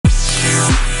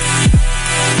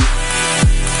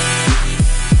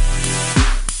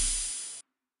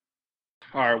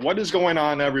All right, what is going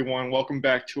on, everyone? Welcome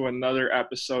back to another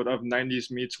episode of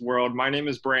 90s Meets World. My name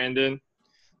is Brandon,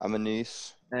 I'm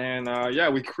Anise. and yeah,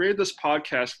 we created this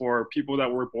podcast for people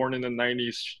that were born in the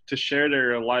 90s to share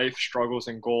their life struggles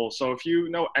and goals. So if you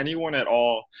know anyone at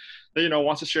all that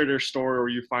wants to share their story or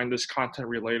you find this content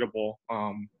relatable,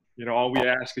 all we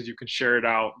ask is you can share it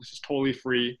out. This is totally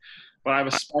free. But I have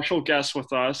a special guest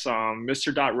with us,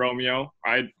 Mr. Dot Romeo.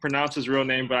 I pronounce his real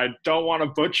name, but I don't want to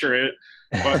butcher it.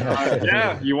 But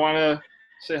yeah, you want to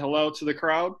say hello to the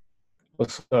crowd?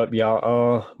 What's up,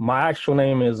 y'all? My actual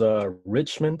name is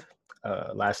Richmond.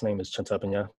 Last name is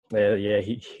Chantupanya. Yeah,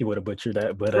 he would have butchered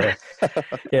that. But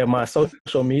yeah, my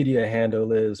social media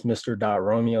handle is Mr.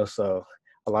 Romeo. So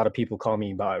a lot of people call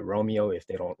me by Romeo if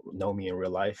they don't know me in real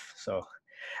life. So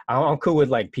I'm cool with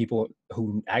like people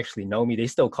who actually know me. They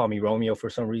still call me Romeo for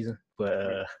some reason,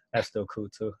 but that's still cool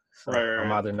too. So Right, I'm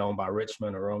right, either known by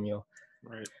Richmond or Romeo.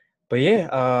 right. But yeah,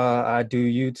 I do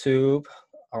YouTube.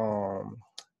 Um,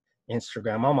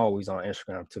 Instagram. I'm always on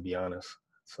Instagram, to be honest.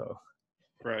 So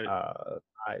Right.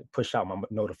 I push out my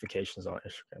notifications on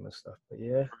Instagram and stuff. But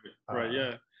yeah, Right. uh,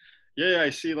 Yeah. Yeah, I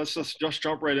see. Let's just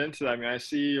jump right into that. I mean, I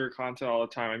see your content all the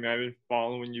time. I mean, I've been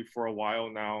following you for a while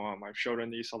now. I've showed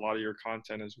Anise a lot of your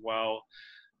content as well.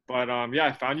 But yeah,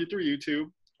 I found you through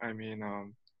YouTube. I mean,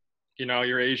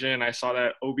 you're Asian. I saw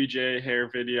that OBJ hair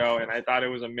video, and I thought it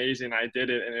was amazing. I did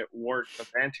it, and it worked. The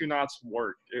Bantu knots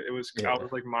worked. I yeah, was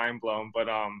like mind blown. But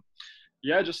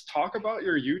yeah, just talk about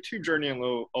your YouTube journey a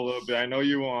little bit. I know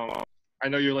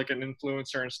you're like an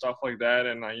influencer and stuff like that,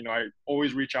 and I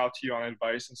always reach out to you on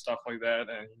advice and stuff like that,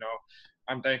 and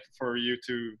I'm thankful for you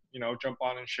to jump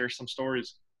on and share some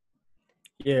stories.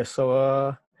 yeah.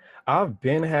 So I've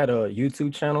been had a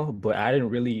YouTube channel, but I didn't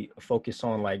really focus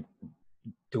on like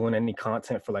doing any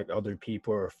content for like other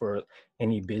people or for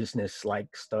any business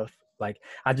like stuff. Like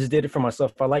I just did it for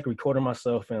myself. I like recording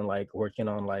myself and like working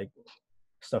on like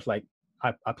stuff like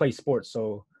I play sports,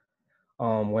 so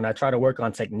when I try to work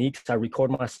on techniques, I record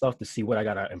myself to see what I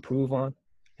gotta improve on,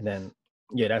 and then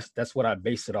yeah, that's what I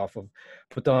base it off of.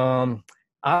 But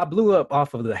I blew up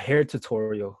off of the hair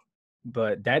tutorial,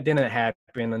 but that didn't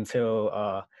happen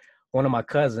until one of my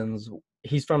cousins.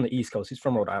 He's from the East Coast. He's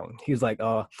from Rhode Island. He's like,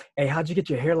 "Hey, how'd you get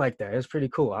your hair like that? It's pretty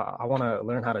cool. I want to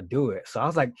learn how to do it." So I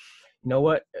was like, "You know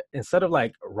what? Instead of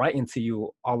like writing to you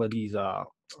all of these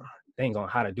things on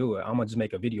how to do it, I'm gonna just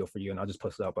make a video for you and I'll just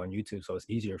post it up on YouTube so it's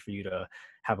easier for you to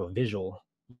have a visual,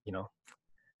 you know,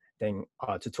 thing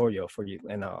tutorial for you."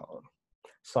 And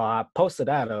so I posted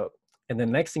that up, and the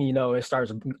next thing you know, it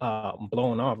starts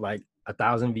blowing off like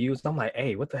 1,000 views. I'm like,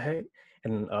 hey, what the heck?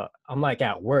 And I'm like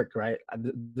at work, right?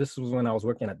 This was when I was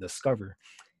working at Discover,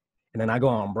 and then I go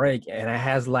on break, and it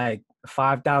has like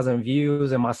 5,000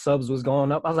 views, and my subs was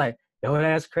going up. I was like, yo,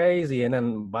 that's crazy. And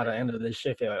then by the end of the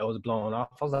shift, it was blowing off.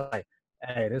 I was like,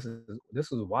 hey, this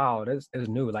is wild. This is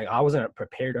new. Like I wasn't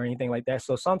prepared or anything like that.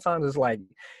 So sometimes it's like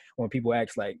when people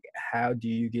ask like, how do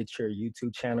you get your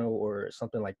YouTube channel or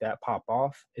something like that pop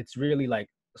off? It's really like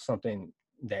something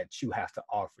that you have to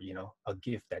offer, a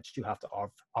gift that you have to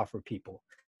offer people.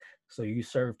 So you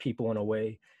serve people in a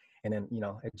way, and then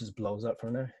it just blows up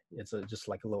from there. It's just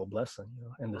like a little blessing,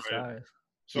 in Right. disguise.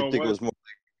 You So think it what? was more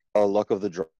luck of the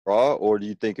draw, or do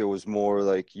you think it was more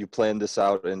like you planned this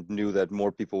out and knew that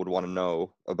more people would want to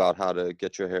know about how to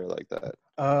get your hair like that?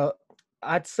 Uh,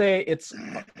 I'd say it's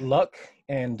luck,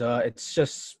 and it's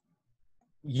just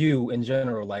you in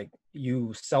general. Like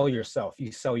you sell yourself,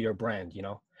 you sell your brand.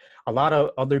 A lot of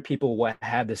other people will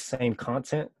have the same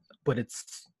content, but it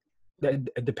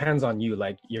depends on you,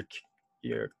 like your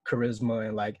charisma,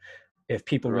 and like if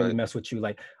people really Right. mess with you.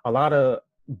 Like a lot of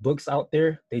books out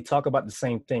there, they talk about the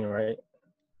same thing, right?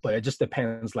 But it just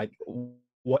depends like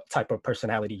what type of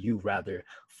personality you rather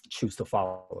choose to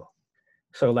follow.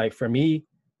 So like for me,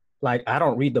 like I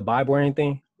don't read the Bible or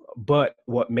anything, but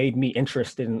what made me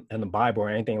interested in the Bible or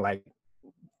anything like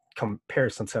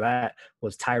comparison to that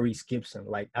was Tyrese Gibson.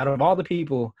 Like out of all the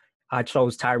people, I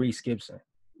chose Tyrese Gibson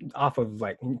off of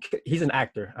like he's an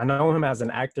actor. I know him as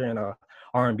an actor and a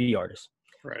R&B artist,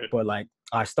 Right. but like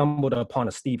I stumbled upon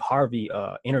a Steve Harvey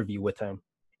interview with him,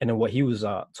 and then what he was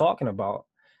talking about,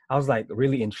 I was like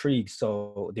really intrigued.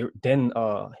 So then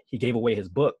he gave away his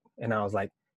book, and I was like,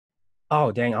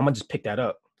 oh dang, I'm gonna just pick that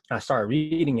up. And I started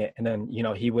reading it, and then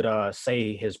he would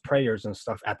say his prayers and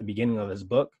stuff at the beginning of his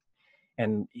book,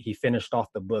 and he finished off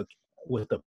the book with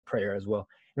the prayer as well.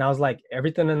 And I was like,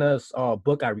 everything in this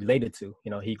book I related to.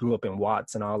 He grew up in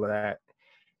Watts and all of that,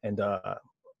 and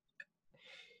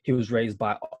he was raised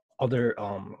by other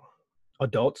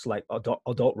adults, like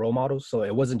adult role models. So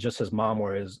it wasn't just his mom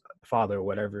or his father or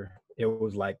whatever. It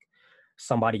was like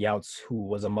somebody else who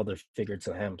was a mother figure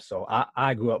to him. So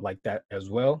I grew up like that as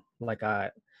well. Like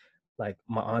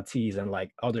my aunties and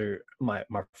like other my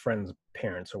friends'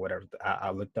 parents or whatever. I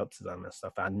looked up to them and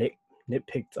stuff. I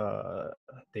nitpicked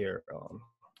their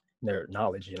their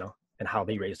knowledge, you know, and how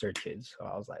they raise their kids. So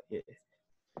I was like, yeah.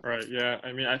 Right. Yeah.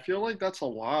 I mean, I feel like that's a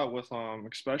lot with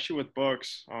especially with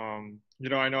books. You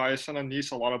know, I know I sent a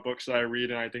niece a lot of books that I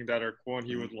read and I think that are cool and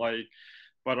he would like.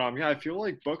 But yeah, I feel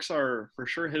like books are for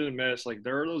sure hit and miss. Like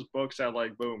there are those books that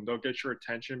like boom, they'll get your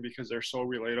attention because they're so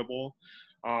relatable.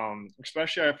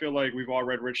 Especially I feel like we've all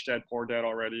read Rich Dad Poor Dad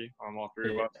already, all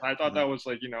three of Yeah. us. I thought that was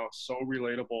like, you know, so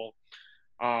relatable.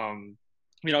 Um,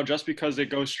 you know, just because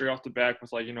it goes straight off the back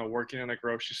with like, you know, working in a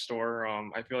grocery store.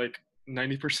 I feel like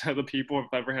 90% of the people have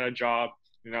ever had a job,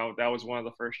 you know, that was one of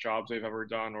the first jobs they've ever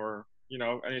done, or, you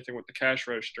know, anything with the cash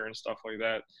register and stuff like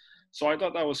that. So I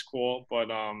thought that was cool. But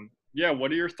yeah,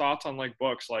 what are your thoughts on like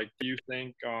books? Like, do you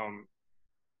think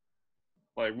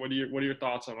like what are your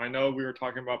thoughts on? I know we were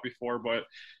talking about before, but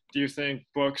do you think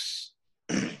books?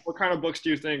 What kind of books do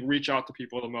you think reach out to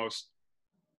people the most?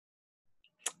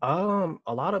 A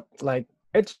lot of like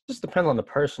it just depends on the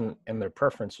person and their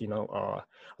preference, you know.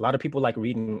 A lot of people like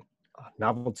reading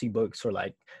novelty books or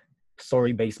like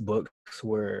story-based books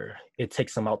where it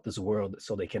takes them out this world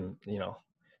so they can, you know,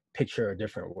 picture a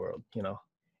different world, you know.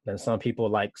 Then some people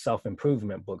like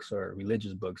self-improvement books or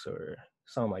religious books or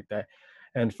something like that.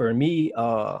 And for me,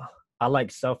 I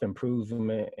like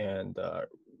self-improvement and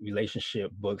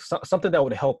relationship books, something that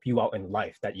would help you out in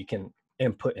life that you can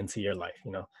input into your life,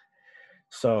 you know.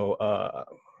 So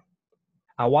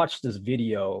I watched this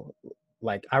video,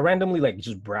 like I randomly like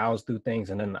just browse through things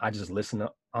and then I just listen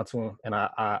onto them. And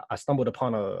I stumbled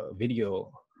upon a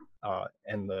video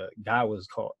and the guy was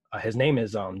called, his name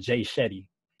is Jay Shetty.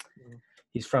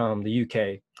 He's from the UK.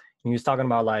 And he was talking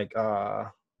about like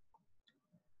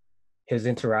his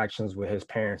interactions with his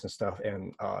parents and stuff.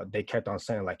 And they kept on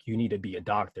saying like, you need to be a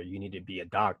doctor. You need to be a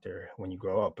doctor when you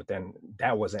grow up. But then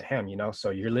that wasn't him, you know?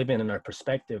 So you're living in a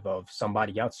perspective of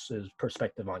somebody else's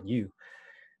perspective on you.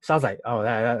 So I was like, oh,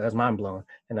 that's mind blowing.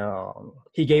 And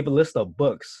he gave a list of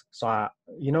books. So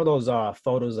you know, those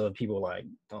photos of people like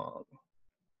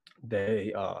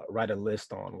they write a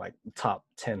list on like top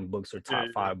 10 books or top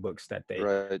Yeah, 5 books that they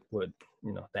Right. would,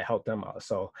 you know, that helped them out.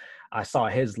 So I saw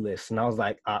his list and I was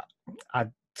like, I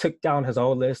took down his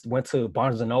whole list, went to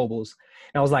Barnes and Nobles,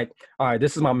 and I was like, all right,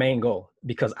 this is my main goal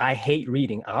because I hate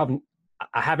reading. I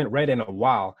haven't read in a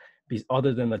while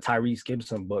other than the Tyrese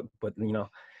Gibson book, but you know,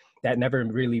 that never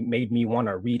really made me want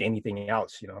to read anything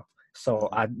else, you know. So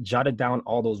I jotted down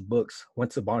all those books,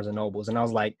 went to Barnes and Nobles, and I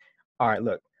was like, all right,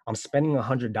 look, I'm spending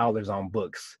 $100 on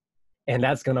books, and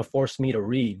that's gonna force me to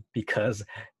read because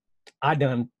I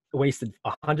done wasted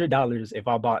 $100 if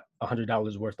I bought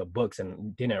 $100 worth of books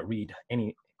and didn't read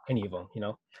any of them, you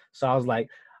know. So I was like,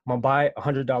 I'm gonna buy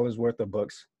 $100 worth of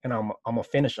books, and I'm gonna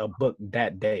finish a book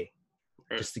that day,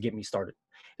 just to get me started.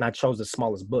 And I chose the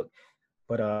smallest book.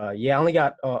 But yeah, I only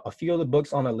got a few of the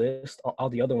books on the list. All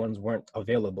the other ones weren't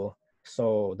available.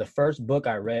 So the first book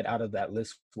I read out of that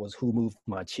list was Who Moved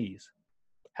My Cheese.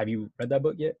 Have you read that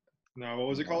book yet? No, what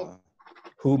was it called?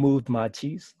 Who Moved My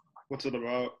Cheese? What's it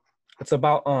about? It's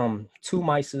about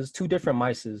two different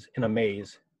mices in a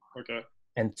maze, Okay.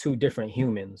 and two different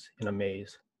humans in a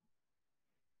maze.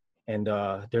 And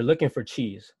they're looking for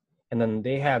cheese. And then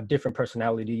they have different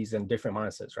personalities and different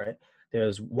mindsets, right?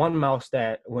 There's one mouse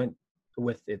that went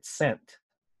with its scent.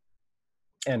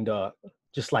 And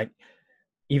just like,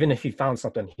 even if he found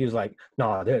something, he was like,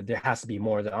 no, there has to be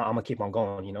more. I'm going to keep on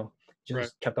going, you know?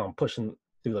 Just kept on pushing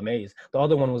through the maze. The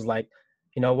other one was like,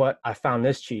 you know what? I found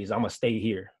this cheese. I'm going to stay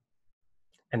here.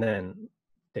 And then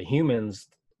the humans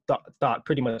thought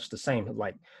pretty much the same.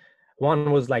 Like,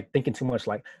 one was like thinking too much,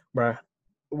 like, bruh,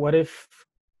 what if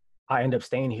I end up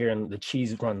staying here and the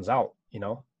cheese runs out, you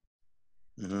know?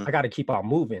 I got to keep on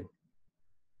moving.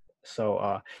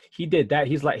 So he did that.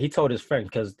 He told his friend,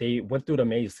 because they went through the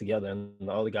maze together, and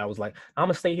the other guy was like, I'm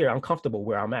gonna stay here. I'm comfortable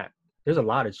where I'm at. There's a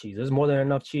lot of cheese. There's more than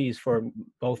enough cheese for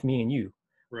both me and you.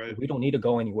 Right. We don't need to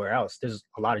go anywhere else. There's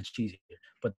a lot of cheese here.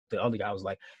 But the other guy was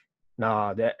like,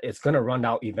 nah, that it's gonna run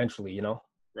out eventually, you know?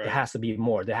 Right. There has to be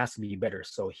more. There has to be better.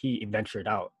 So he ventured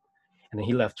out, and then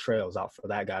he left trails out for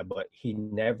that guy, but he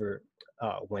never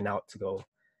went out to go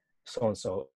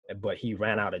so-and-so, but he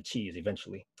ran out of cheese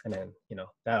eventually. And then, you know,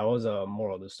 that was a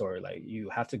moral of the story. Like, you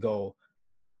have to go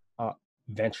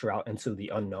venture out into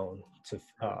the unknown to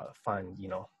find, you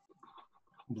know,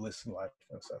 bliss in life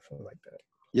and stuff like that.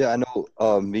 Yeah, I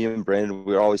know me and Brandon,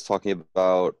 we're always talking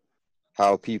about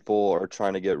how people are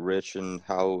trying to get rich and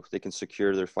how they can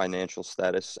secure their financial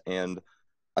status. And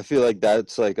I feel like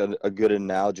that's like a good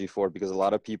analogy for it, because a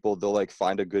lot of people, they'll like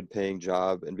find a good paying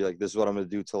job and be like, this is what I'm going to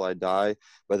do till I die.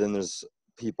 But then there's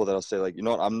people that'll say like, you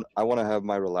know what, I want to have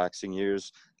my relaxing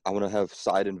years. I want to have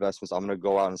side investments. I'm going to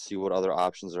go out and see what other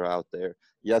options are out there.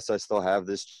 Yes, I still have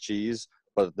this cheese,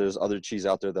 but there's other cheese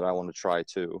out there that I want to try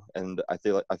too. And I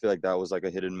feel like that was like a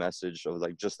hidden message of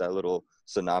like just that little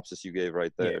synopsis you gave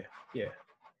right there. Yeah.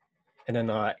 And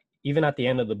then even at the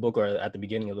end of the book or at the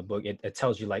beginning of the book, it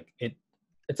tells you like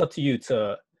it's up to you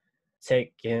to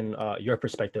take in your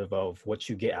perspective of what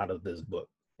you get out of this book.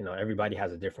 You know, everybody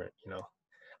has a different, you know,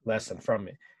 lesson from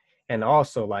it. And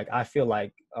also, like, I feel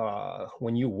like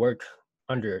when you work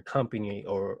under a company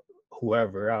or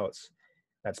whoever else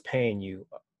that's paying you,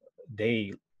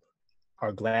 they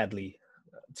are gladly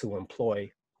to employ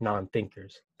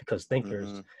non-thinkers, because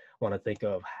thinkers want to think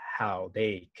of how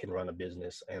they can run a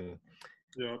business. And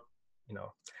Yeah. you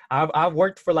know, I've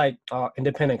worked for like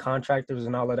independent contractors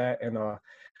and all of that, and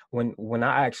when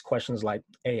I ask questions like,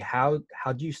 hey, how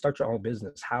do you start your own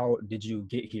business, how did you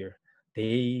get here,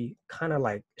 they kind of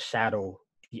like shadow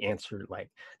the answer. Like,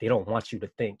 they don't want you to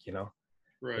think, you know.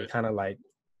 They Right. kind of like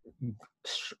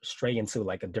stray into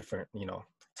like a different, you know,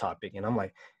 topic. And I'm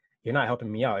like, you're not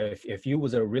helping me out. If you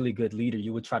was a really good leader,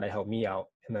 you would try to help me out,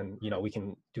 and then, you know, we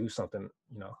can do something,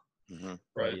 you know.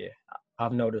 But Right. yeah,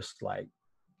 I've noticed like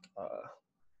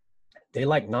they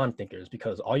like non-thinkers,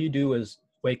 because all you do is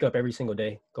wake up every single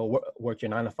day, go work your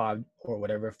 9 to 5 or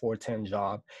whatever 410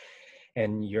 job,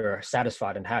 and you're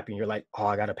satisfied and happy. And you're like, oh,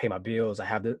 I got to pay my bills. I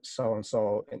have this so and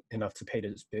so enough to pay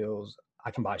these bills.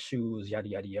 I can buy shoes, yada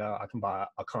yada yada. I can buy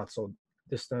a console,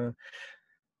 this thing.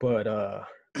 But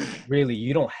really,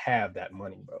 you don't have that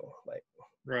money, bro. Like,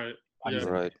 Right. body's Yeah.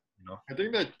 in Right. debt, you know. I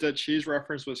think that that cheese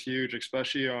reference was huge,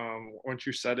 especially once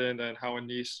you said it and how a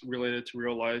niece related to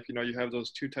real life. You know, you have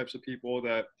those two types of people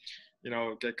that, you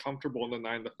know, get comfortable in the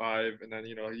 9 to 5, and then,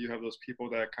 you know, you have those people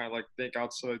that kind of like think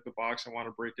outside the box and want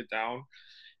to break it down.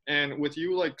 And with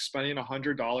you like spending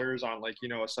 $100 on, like, you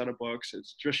know, a set of books, it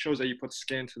just shows that you put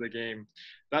skin to the game.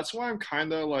 That's why I'm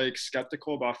kind of like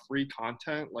skeptical about free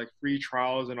content, like free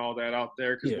trials and all that out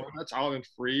there, because Yeah, when that's out and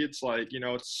free, it's like, you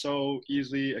know, it's so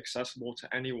easily accessible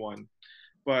to anyone,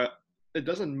 but it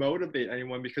doesn't motivate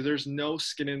anyone because there's no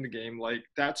skin in the game. Like,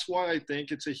 that's why I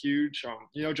think it's a huge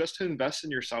you know, just to invest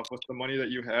in yourself with the money that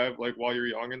you have, like while you're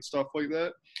young and stuff like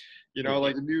that. You yeah, know,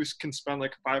 like if you can spend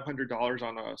like $500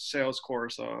 on a sales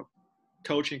course, a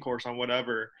coaching course, on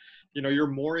whatever, you know, you're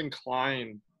more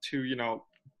inclined to, you know,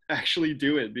 actually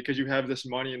do it because you have this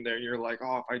money in there and you're like,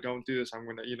 oh, if I don't do this, I'm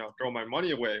going to, you know, throw my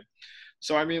money away.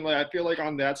 So, I mean, like, I feel like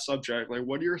on that subject, like,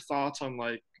 what are your thoughts on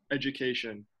like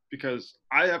education? Because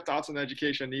I have thoughts on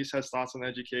education, Niece has thoughts on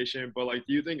education, but like,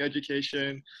 do you think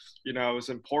education, you know, is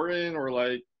important, or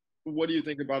like, what do you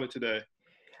think about it today?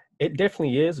 it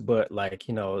definitely is. But like,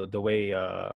 you know, the way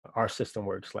our system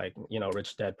works, like, you know,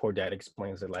 Rich Dad Poor Dad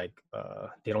explains it, like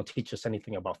they don't teach us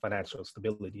anything about financial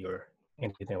stability or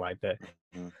anything like that.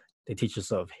 Mhm. They teach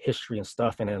us of history and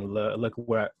stuff, and then look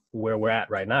where we're at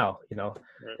right now. You know,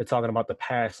 Right. they're talking about the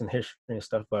past and history and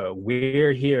stuff, but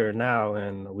we're here now,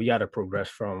 and we got to progress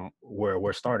from where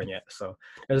we're starting at. So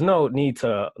there's no need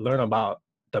to learn about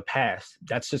the past.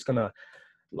 That's just gonna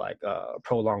like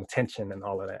prolong tension and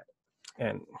all of that.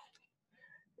 And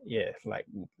yeah, like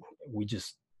we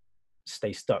just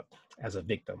stay stuck as a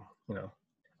victim, you know,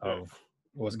 Yeah. of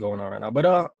what's going on right now.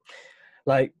 But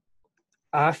like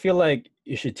I feel like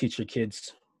you should teach your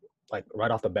kids like right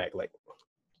off the bat, like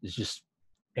it's just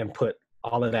input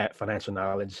all of that financial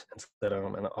knowledge instead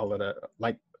of and all of that.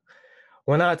 Like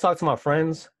when I talk to my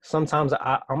friends, sometimes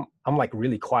I'm like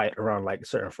really quiet around like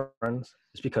certain friends.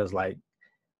 It's because like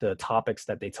the topics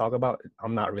that they talk about,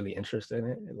 I'm not really interested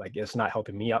in it. Like it's not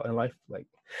helping me out in life. Like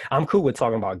I'm cool with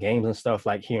talking about games and stuff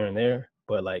like here and there,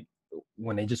 but like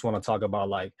when they just want to talk about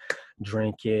like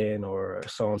drinking or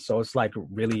so and so, it's like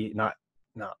really not.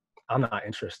 I'm not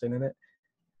interested in it.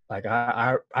 Like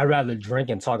I rather drink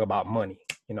and talk about money,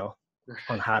 you know,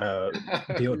 on how to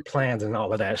build plans and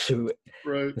all of that shoot,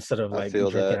 Right. instead of I like feel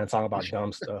drinking that. and talking about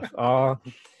dumb stuff.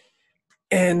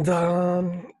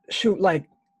 And shoot, like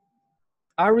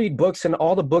I read books, and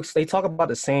all the books they talk about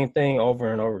the same thing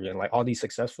over and over again. Like all these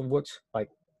successful books, like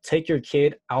take your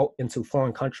kid out into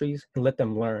foreign countries and let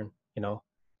them learn, you know,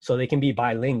 so they can be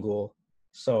bilingual.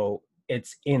 So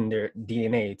it's in their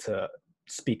DNA to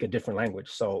speak a different language,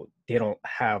 so they don't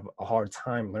have a hard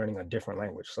time learning a different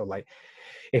language. So like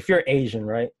if you're Asian,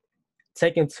 right,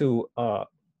 take into a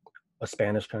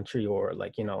Spanish country or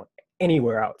like, you know,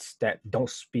 anywhere else that don't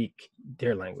speak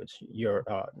their language, your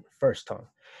first tongue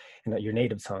and your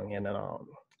native tongue, and then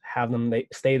have them they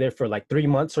stay there for like 3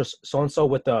 months or so and so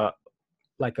with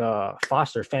like a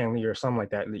foster family or something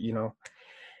like that, you know.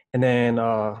 And then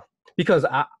because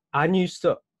I used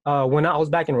to when I was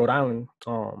back in Rhode Island,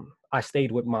 I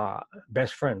stayed with my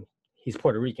best friend. He's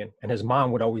Puerto Rican, and his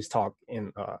mom would always talk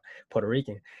in Puerto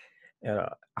Rican. And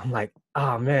I'm like,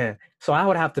 oh man. So I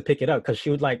would have to pick it up because she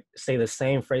would like say the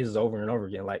same phrases over and over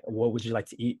again. Like, what would you like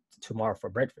to eat tomorrow for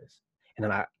breakfast? And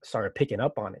then I started picking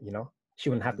up on it, you know. She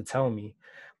wouldn't have to tell me.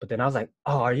 But then I was like,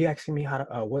 oh, are you asking me how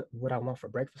to what I want for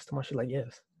breakfast tomorrow? She's like,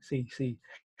 yes. See.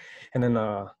 And then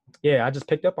yeah, I just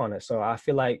picked up on it. So I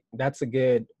feel like that's a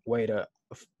good way to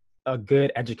a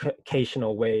good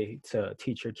educational way to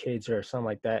teach your kids or something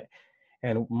like that.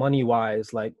 And money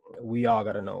wise, like we all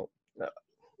gotta know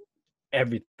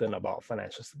everything about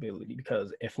financial stability,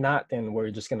 because if not, then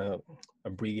we're just gonna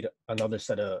breed another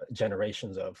set of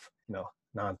generations of, you know,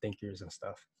 non-thinkers and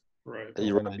stuff. Right. And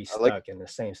You're we're gonna right. be stuck in the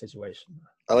same situation.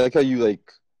 I like how you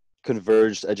like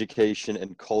converged education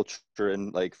and culture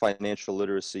and like financial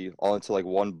literacy all into like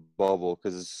one bubble,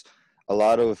 because a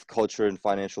lot of culture and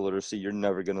financial literacy you're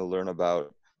never going to learn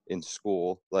about in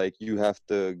school. Like you have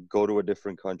to go to a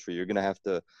different country. You're going to have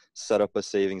to set up a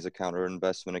savings account or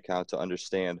investment account to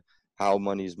understand how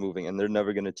money is moving, and they're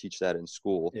never going to teach that in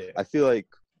school. Yeah. I feel like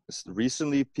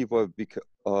recently people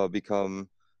have become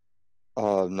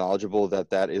knowledgeable that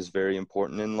that is very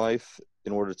important in life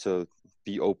in order to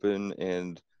be open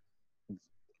and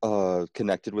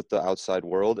connected with the outside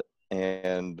world.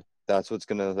 And that's what's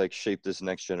going to like shape this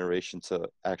next generation to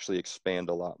actually expand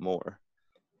a lot more.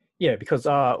 Yeah, because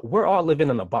we're all living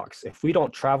in a box. If we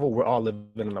don't travel, we're all living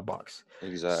in a box.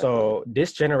 Exactly. So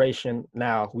this generation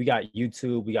now, we got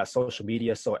YouTube, we got social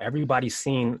media. So everybody's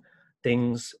seen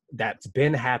things that's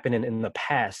been happening in the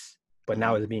past, but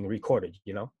now it's being recorded,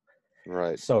 you know?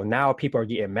 Right. So now people are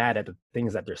getting mad at the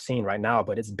things that they're seeing right now,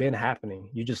 but it's been happening.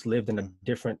 You just lived in a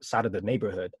different side of the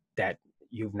neighborhood that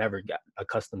you've never got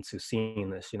accustomed to seeing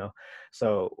this, you know?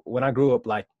 So when I grew up,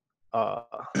 like,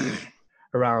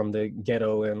 around the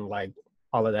ghetto and like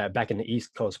all of that back in the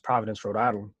East Coast, Providence, Rhode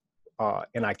Island,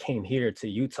 and I came here to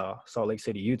Utah, Salt Lake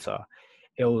City, Utah,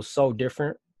 it was so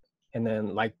different. And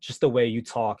then like just the way you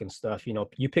talk and stuff, you know,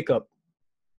 you pick up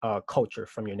culture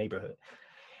from your neighborhood,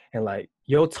 and like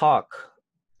you'll talk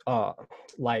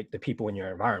like the people in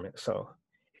your environment. So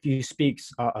if you speak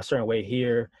a certain way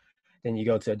here, then you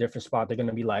go to a different spot, they're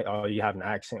gonna be like, oh, you have an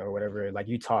accent or whatever. Like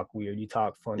you talk weird, you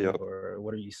talk funny, Yep. or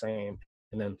what are you saying?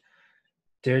 And then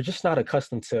they're just not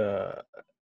accustomed to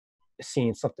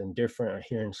seeing something different or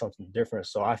hearing something different.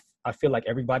 So I feel like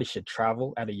everybody should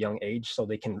travel at a young age so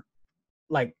they can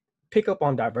like pick up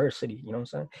on diversity, you know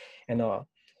what I'm saying? And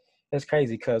it's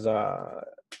crazy because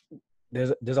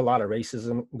there's a lot of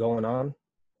racism going on,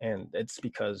 and it's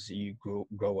because you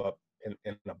grow up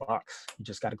in a box. You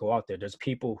just got to go out there. There's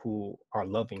people who are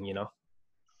loving, you know,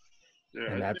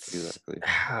 Yeah. and that's Exactly.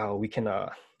 how we can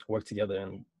work together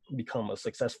and become a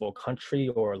successful country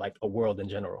or like a world in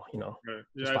general, you know, Right.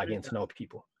 just Yeah. by getting to know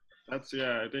people. That's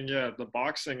I think the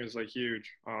boxing is like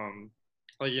huge.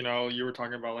 Like you know, you were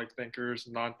talking about like thinkers,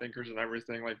 non-thinkers, and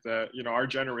everything like that. You know, our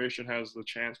generation has the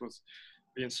chance with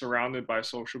being surrounded by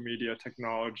social media,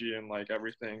 technology, and like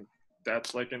everything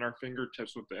that's like in our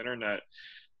fingertips with the internet.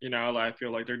 You know, I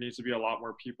feel like there needs to be a lot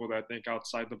more people that think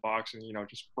outside the box and, you know,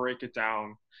 just break it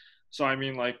down. So, I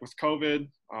mean, like with COVID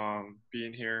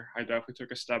being here, I definitely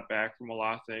took a step back from a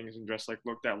lot of things and just like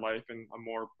looked at life in a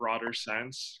more broader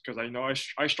sense. Cause I know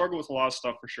I struggle with a lot of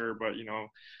stuff for sure, but, you know,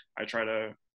 I try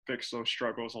to fix those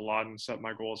struggles a lot and set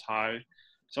my goals high.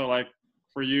 So, like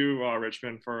for you,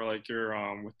 Richmond, for like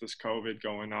your, with this COVID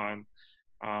going on,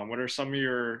 what are some of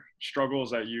your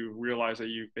struggles that you realize that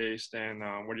you faced, and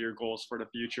what are your goals for the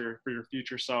future, for your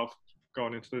future self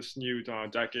going into this new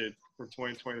decade from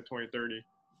 2020 to 2030?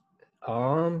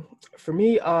 For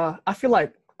me, I feel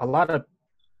like a lot of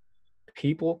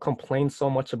people complain so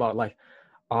much about like,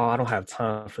 oh, I don't have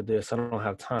time for this, I don't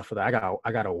have time for that,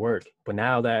 I gotta work. But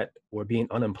now that we're being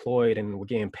unemployed and we're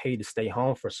getting paid to stay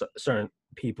home for certain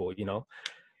people, you know,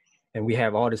 and we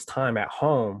have all this time at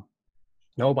home,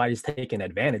 nobody's taking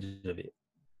advantage of it.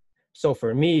 So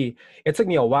for me, it took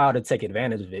me a while to take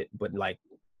advantage of it, but like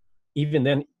even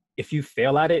then, if you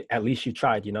fail at it, at least you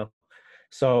tried, you know.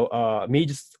 So me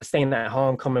just staying at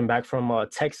home, coming back from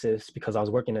Texas, because I was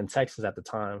working in Texas at the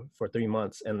time for 3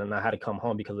 months, and then I had to come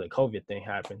home because of the COVID thing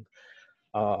happened.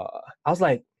 I was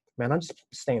like, man, I'm just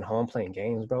staying home playing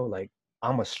games, bro. Like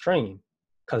I'm a stream,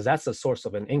 because that's a source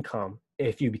of an income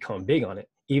if you become big on it.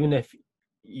 Even if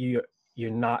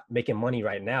you're not making money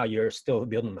right now, you're still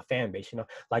building the fan base. You know,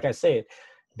 like I said,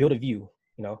 build a view.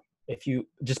 You know, if you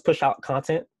just push out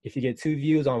content, if you get 2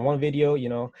 views on one video, you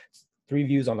know, 3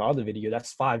 views on the other video,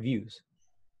 that's 5 views.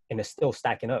 and it's still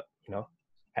stacking up, you know.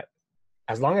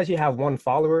 As long as you have one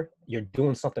follower, you're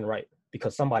doing something right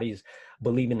because somebody's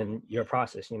believing in your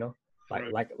process, you know.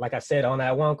 Right. Like I said on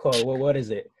that one quote, what is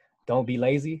it? Don't be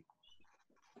lazy.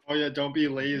 Oh yeah, don't be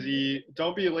lazy.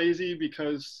 Don't be lazy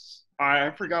because I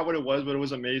forgot what it was, but it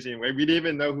was amazing. We didn't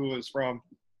even know who it was from.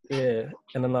 Yeah.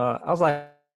 And then I was like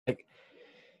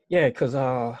yeah, because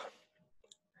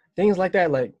things like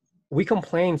that, like we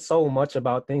complain so much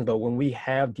about things, but when we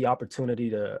have the opportunity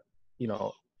to, you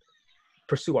know,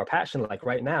 pursue our passion, like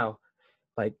right now,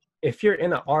 like if you're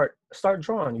in the art, start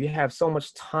drawing. You have so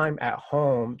much time at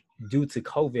home due to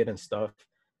COVID and stuff,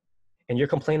 and you're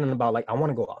complaining about like, I want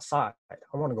to go outside.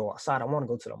 I want to go outside. I want to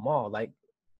go to the mall. Like,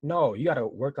 no, you got to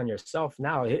work on yourself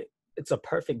now. It's a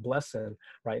perfect blessing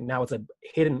right now. It's a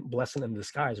hidden blessing in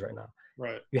disguise right now.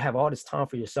 Right. You have all this time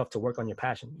for yourself to work on your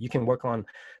passion. You can work on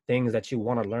things that you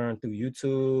want to learn through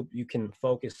YouTube. You can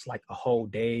focus like a whole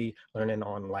day learning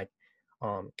on like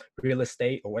um, real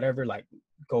estate or whatever. Like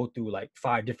go through like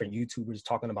 5 different YouTubers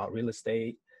talking about real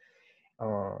estate.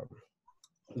 Um,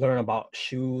 Learn about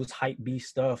shoes, hype beast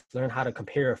stuff. Learn how to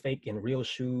compare fake and real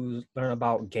shoes. Learn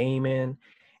about gaming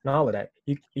and all of that.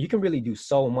 You can really do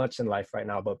so much in life right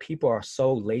now, but people are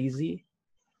so lazy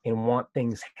and want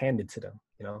things handed to them.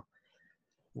 You know,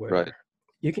 Right.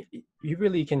 where you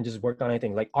really can just work on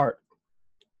anything like art,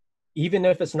 even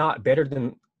if it's not better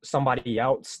than somebody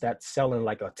else that's selling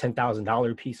like a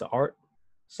 $10,000 piece of art.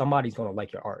 Somebody's gonna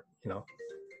like your art, you know.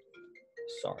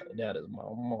 Sorry, that is my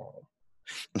mom.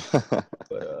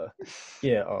 But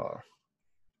yeah,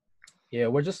 yeah,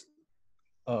 we're just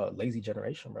lazy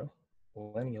generation, bro.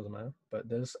 Millennials, man. But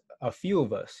there's a few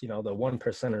of us, you know, the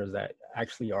 1%ers that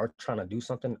actually are trying to do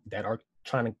something, that are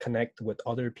trying to connect with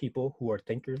other people who are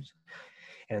thinkers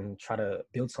and try to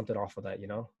build something off of that, you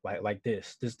know, like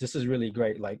this is really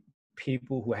great. Like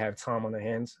people who have time on their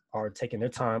hands are taking their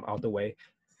time out the way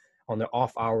on their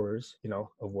off hours, you know,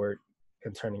 of work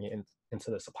and turning it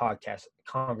into this podcast,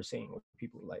 conversating with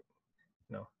people, like,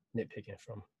 you know, nitpicking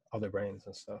from other brains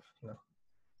and stuff, you know.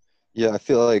 Yeah, I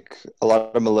feel like a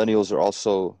lot of millennials are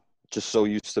also just so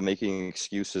used to making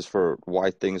excuses for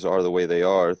why things are the way they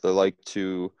are. They like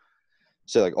to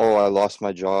say like, "Oh, I lost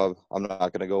my job. I'm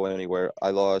not going to go anywhere.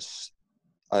 I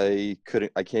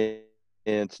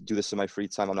can't do this in my free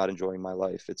time. I'm not enjoying my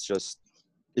life." It's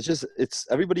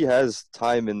everybody has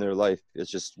time in their life.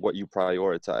 It's just what you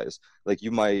prioritize. Like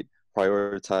you might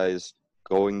prioritize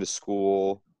going to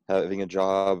school, having a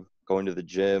job, going to the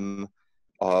gym,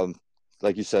 um,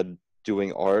 like you said,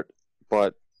 doing art,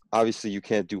 but obviously you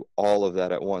can't do all of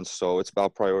that at once. So it's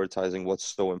about prioritizing what's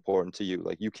so important to you.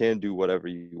 Like you can do whatever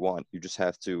you want. You just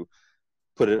have to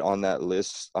put it on that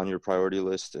list, on your priority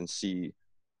list, and see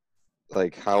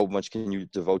like how much can you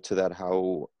devote to that,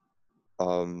 how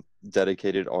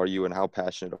dedicated are you, and how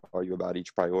passionate are you about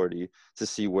each priority, to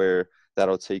see where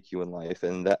that'll take you in life.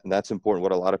 And that's important.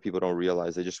 What a lot of people don't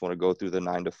realize, they just want to go through the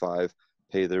 9 to 5,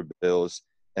 pay their bills,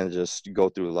 and just go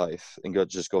through life and go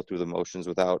through the motions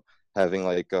without having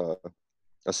like a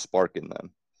spark in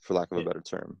them, for lack of a better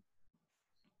term.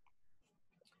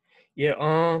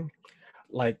 Yeah,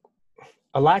 like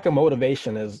a lack of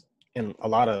motivation is in a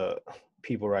lot of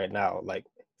people right now. Like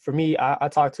for me, I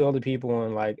talk to other people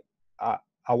and like I,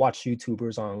 I watch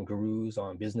YouTubers on gurus,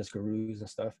 on business gurus and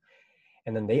stuff,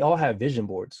 and then they all have vision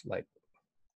boards. Like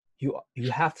you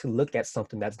have to look at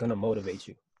something that's gonna motivate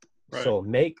you. Right. So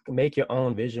make your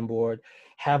own vision board.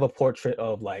 Have a portrait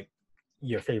of like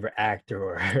your favorite actor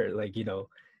or like, you know,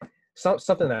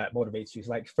 something that motivates you.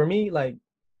 Like for me, like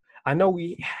I know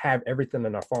we have everything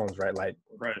in our phones, right? Like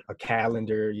Right. a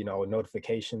calendar, you know,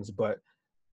 notifications, but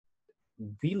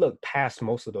we look past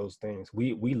most of those things.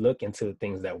 We look into the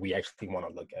things that we actually want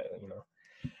to look at, you know.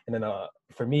 And then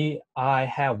for me, I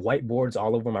have whiteboards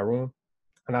all over my room,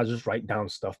 and I just write down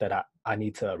stuff that I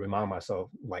need to remind myself.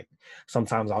 Like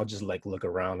sometimes I'll just like look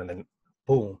around and then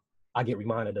boom, I get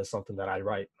reminded of something that I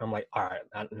write. I'm like, all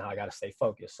right, now I got to stay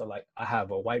focused. So like I have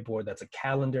a whiteboard that's a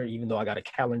calendar. Even though I got a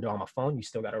calendar on my phone, you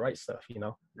still got to write stuff, you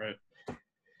know. Right.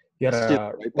 You got See, to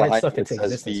right write behind stuff it into says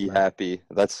existence, be man. happy.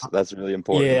 That's really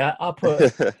important. Yeah, I'll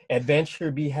put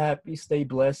adventure, be happy, stay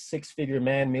blessed, 6-figure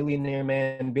man, millionaire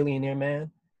man, billionaire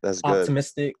man, That's good.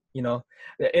 optimistic, you know.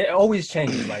 It always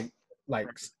changes. Like Right.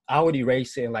 I would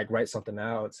erase it and like write something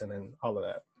else and then all of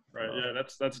that. Right. Yeah,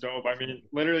 that's dope. I mean,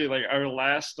 literally, like our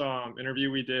last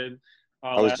interview we did,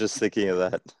 I was last just thinking of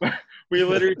that. we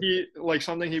literally like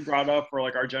something he brought up for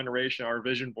like our generation, our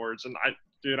vision boards, and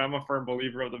dude, I'm a firm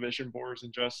believer of the vision boards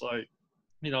and just like,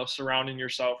 you know, surrounding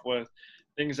yourself with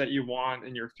things that you want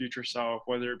in your future self,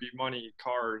 whether it be money,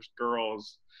 cars,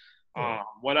 girls, Yeah.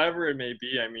 Whatever it may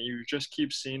be. I mean, you just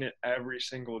keep seeing it every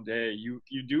single day. You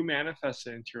do manifest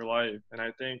it into your life, and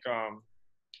I think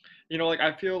like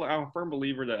I feel I'm a firm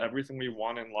believer that everything we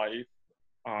want in life,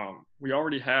 we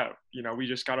already have. We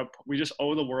just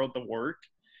owe the world the work,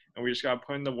 and we just gotta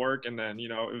put in the work, and then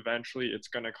eventually it's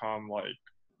gonna come, like,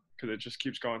 because it just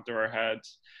keeps going through our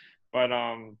heads. But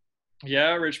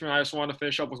yeah, Richmond, I just want to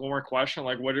finish up with one more question.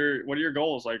 Like, what are your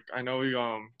goals? Like, I know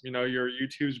your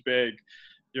YouTube's big,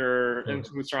 your Mm.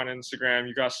 influencer on Instagram.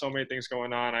 You got so many things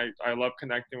going on. I love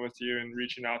connecting with you and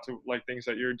reaching out to like things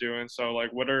that you're doing. So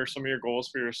like, what are some of your goals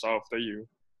for yourself that you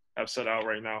have set out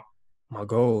right now? My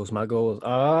goals. My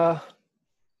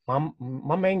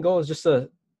main goal is just to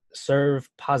serve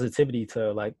positivity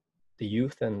to like the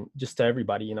youth and just to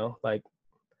everybody, like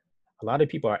a lot of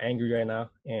people are angry right now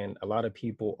and a lot of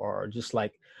people are just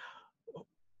like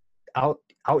out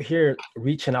out here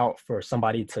reaching out for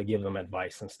somebody to give them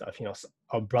advice and stuff,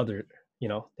 a brother,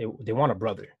 they want a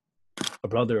brother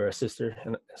or a sister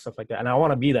and stuff like that. And I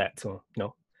want to be that to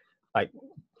them, like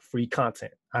free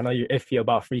content. I know you're iffy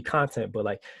about free content, but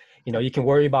like, you can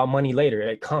worry about money later.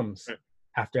 It comes Right.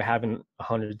 after having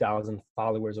 100,000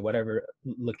 followers or whatever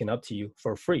looking up to you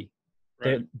for free.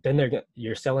 Right.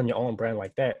 You're selling your own brand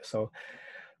like that. So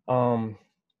um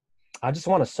I just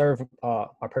want to serve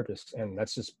my purpose, and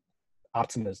that's just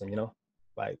optimism,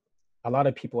 like a lot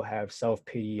of people have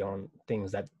self-pity on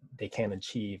things that they can't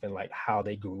achieve and like how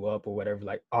they grew up or whatever,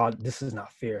 like, oh, this is not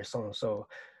fair, so and so,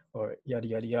 or yada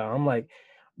yada yada. I'm like,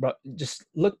 bro, just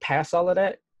look past all of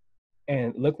that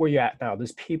and look where you're at now.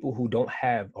 There's people who don't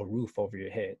have a roof over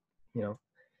your head, you know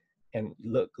and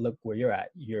look where you're at.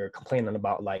 You're complaining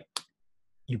about like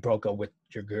you broke up with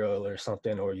your girl or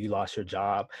something, or you lost your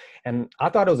job. And I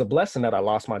thought it was a blessing that I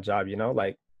lost my job,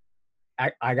 like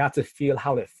I got to feel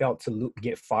how it felt to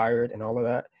get fired and all of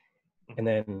that. And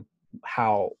then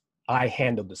how I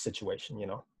handled the situation, You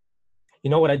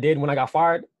know what I did when I got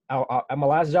fired at my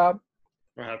last job?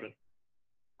 What happened?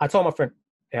 I told my friend,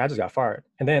 hey, I just got fired.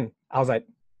 And then I was like,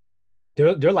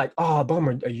 they're like, oh,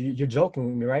 bummer, you're joking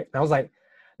with me, right? And I was like,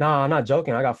 no, I'm not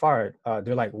joking. I got fired.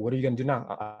 They're like, what are you going to do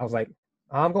now? I was like,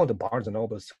 I'm going to Barnes& and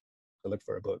Noble to look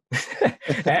for a book.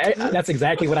 That's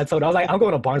exactly what I told her. I was like, I'm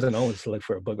going to Barnes& and Noble to look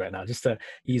for a book right now, just to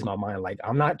ease my mind. Like,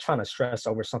 I'm not trying to stress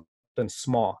over something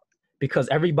small because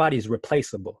everybody's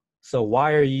replaceable. So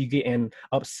why are you getting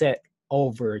upset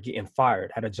over getting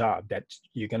fired at a job that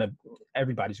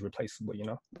everybody's replaceable,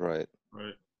 Right.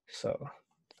 Right. So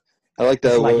I like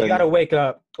it's that like you when got to wake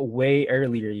up way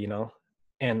earlier,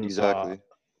 and exactly.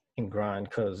 and grind,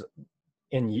 because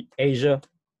in Asia,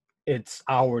 it's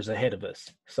hours ahead of us.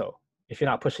 So if you're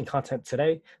not pushing content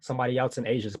today, somebody else in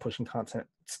Asia is pushing content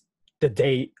the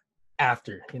day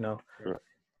after, Right.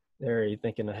 They're already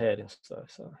thinking ahead and stuff.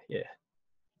 So yeah.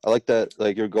 I like that,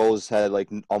 like, your goals had like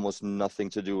almost nothing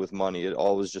to do with money. It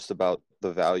all was just about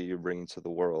the value you're bringing to the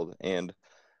world. And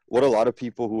what a lot of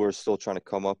people who are still trying to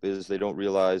come up is they don't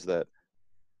realize that,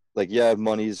 like, yeah,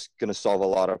 money's going to solve a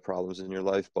lot of problems in your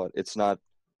life, but it's not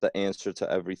the answer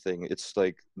to everything. It's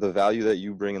like the value that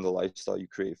you bring in the lifestyle you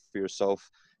create for yourself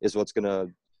is what's going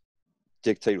to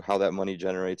dictate how that money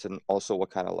generates, and also what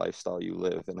kind of lifestyle you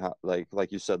live, and how,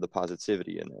 like you said, the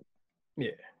positivity in it. Yeah.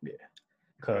 Yeah. Right.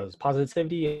 Because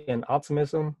positivity and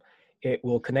optimism, it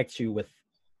will connect you with,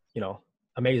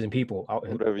 amazing people out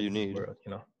in Whatever you the need. world,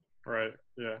 Right.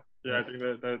 Yeah. Yeah. I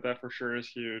Yeah. think that for sure is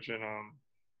huge. And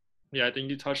yeah, I think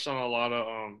you touched on a lot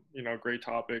of great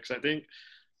topics. I think,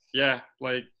 yeah,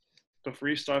 like the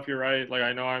free stuff, you're right. Like,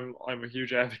 I know I'm a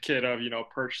huge advocate of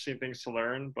purchasing things to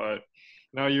learn, but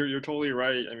no, you're totally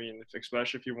right. I mean,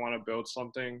 especially if you want to build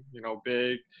something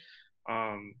big,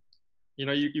 um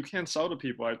you can't sell to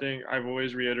people. I think I've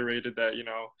always reiterated that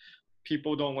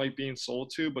people don't like being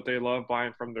sold to, but they love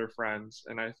buying from their friends.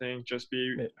 And I think just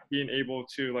Yeah. being able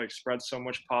to like spread so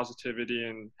much positivity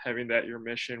and having that your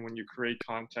mission when you create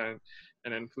content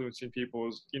and influencing people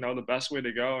is the best way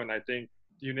to go. And I think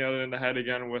you nailed it in the head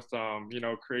again with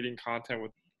creating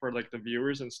content for like the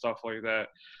viewers and stuff like that.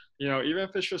 Even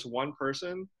if it's just one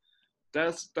person,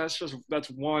 that's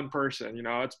one person.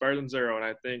 It's better than zero. And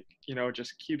I think it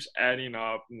just keeps adding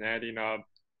up and adding up.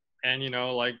 And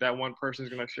like that one person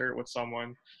is going to share it with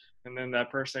someone, and then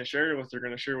that person they shared it with, they're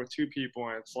going to share it with two people,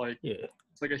 and Yeah.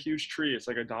 it's like a huge tree. It's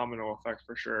like a domino effect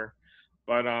for sure.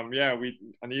 But yeah,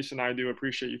 Anis and I do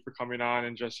appreciate you for coming on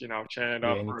and just chatting it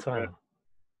Yeah. up for a bit.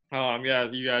 Anytime. Yeah,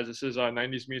 you guys, this is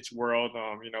 90s Meets World.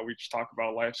 We just talk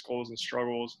about life's goals and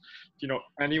struggles.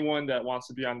 Anyone that wants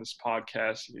to be on this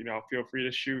podcast, feel free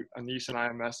to shoot Anis and I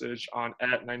a message on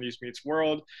at 90s Meets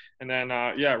World. And then,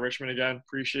 yeah, Richmond, again,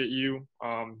 appreciate you.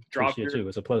 Appreciate you.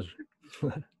 It's a pleasure.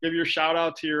 give your shout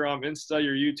out to your Insta,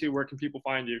 your YouTube. Where can people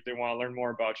find you if they want to learn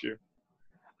more about you?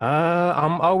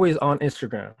 I'm always on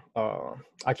Instagram.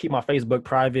 I keep my Facebook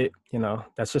private,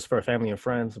 that's just for family and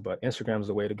friends, but Instagram is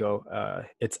the way to go.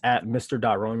 It's at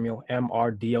Mr.Romeo,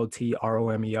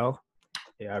 MRDOTROMEO.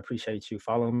 Yeah, I appreciate you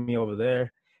following me over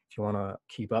there if you want to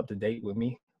keep up to date with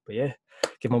me. But yeah,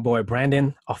 give my boy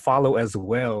Brandon a follow as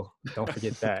well. Don't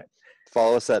forget that.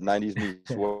 Follow us at 90s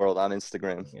Meets World on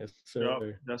Instagram. Yes, sir.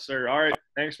 Yep. Yes, sir. All right.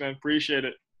 Thanks, man. Appreciate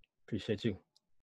it. Appreciate you.